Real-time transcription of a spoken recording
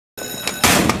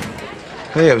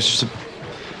Hey, I was just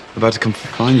about to come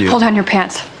find you. Hold on your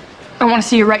pants. I want to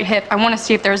see your right hip. I want to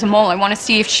see if there's a mole. I want to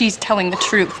see if she's telling the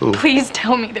truth. Ooh. Please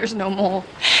tell me there's no mole.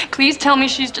 Please tell me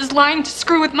she's just lying to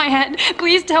screw with my head.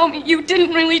 Please tell me you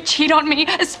didn't really cheat on me,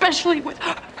 especially with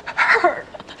her.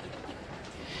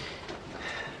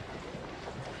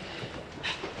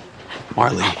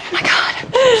 Marley. Oh my God.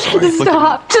 Sorry,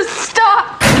 Stop. Just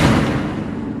stop.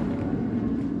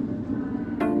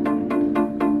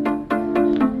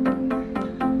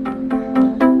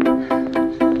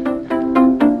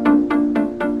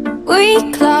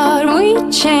 We clawed,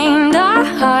 we chained our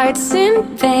hearts in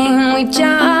vain. We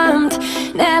jumped,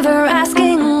 never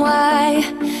asking why.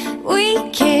 We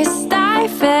kissed, I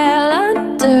fell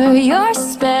under your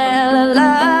spell of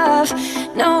love.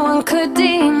 No one could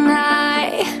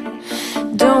deny.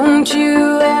 Don't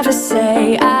you ever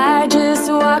say I just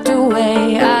walked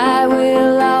away. I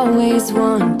will always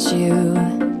want you.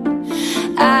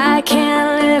 I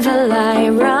can't live a lie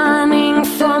running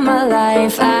for my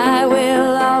life. I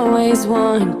will always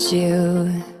want you.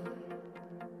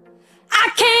 I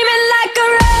came in like a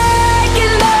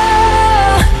wrecking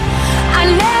ball. I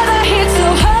never hit so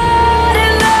hard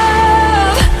in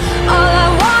love. All I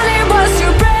wanted was to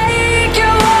break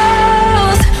your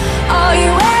walls. All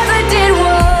you ever did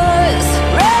was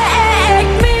wreck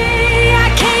me. I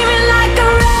came in like a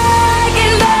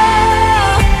wrecking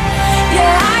ball.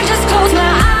 Yeah, I just closed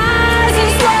my eyes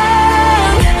and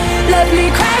swung. Left me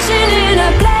crashing in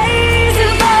a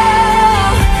blazing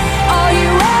fall. All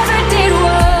you ever did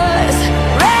was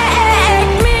wreck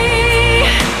me.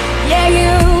 Yeah,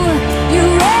 you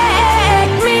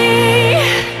wrecked me.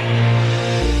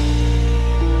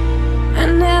 I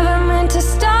never meant to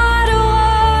start a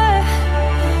war.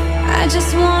 I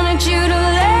just wanted you to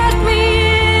let me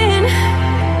in.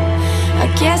 I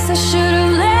guess I should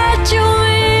have let you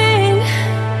in.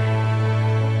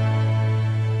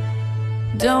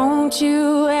 Don't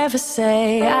you ever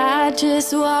say I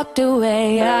just walked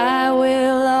away. I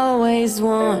will always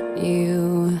want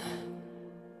you.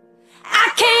 I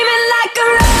came in like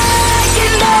a